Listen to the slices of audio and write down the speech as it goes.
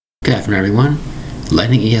Good afternoon, everyone.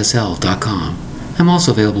 LightningESL.com. I'm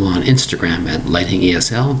also available on Instagram at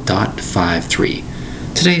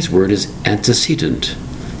lightningesl.53. Today's word is antecedent.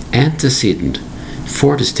 Antecedent.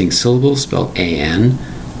 4 distinct syllables spelled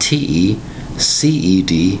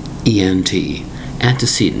A-N-T-E-C-E-D-E-N-T.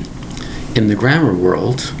 Antecedent. In the grammar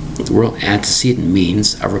world, the word antecedent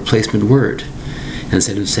means a replacement word.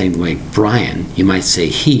 Instead of saying like Brian, you might say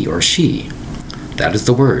he or she. That is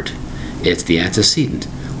the word. It's the antecedent.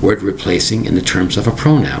 Word replacing in the terms of a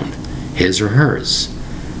pronoun, his or hers,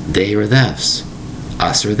 they or theirs,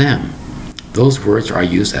 us or them. Those words are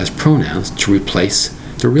used as pronouns to replace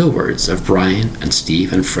the real words of Brian and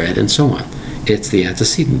Steve and Fred and so on. It's the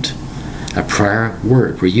antecedent, a prior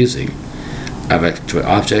word we're using to an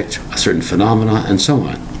object, a certain phenomena, and so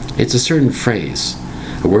on. It's a certain phrase,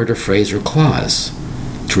 a word or phrase or clause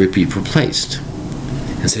to be replaced.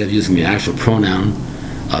 Instead of using the actual pronoun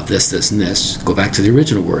of this, this, and this, go back to the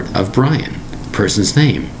original word of Brian, person's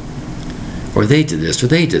name. Or they did this, or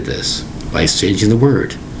they did this, by exchanging the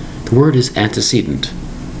word. The word is antecedent,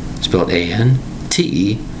 spelled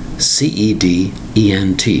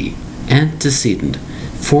A-N-T-E-C-E-D-E-N-T. Antecedent,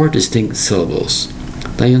 4 distinct syllables.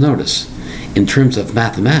 Now you'll notice, in terms of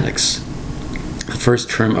mathematics, the first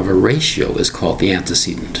term of a ratio is called the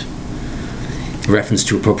antecedent. In reference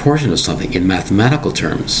to a proportion of something in mathematical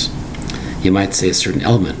terms, you might say a certain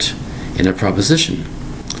element in a proposition,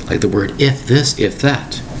 like the word if this, if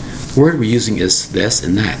that. The word we're using is this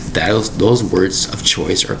and that. Those words of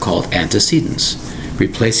choice are called antecedents,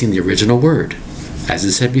 replacing the original word. As I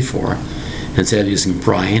said before, instead of using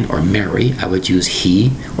Brian or Mary, I would use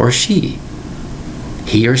he or she.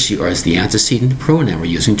 He or she is the antecedent pronoun we're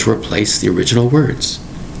using to replace the original words.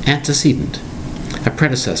 Antecedent, a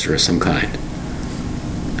predecessor of some kind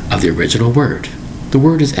of the original word. The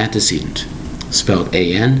word is antecedent, spelled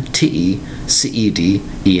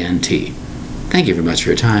A-N-T-E-C-E-D-E-N-T. Thank you very much for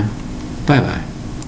your time. Bye-bye.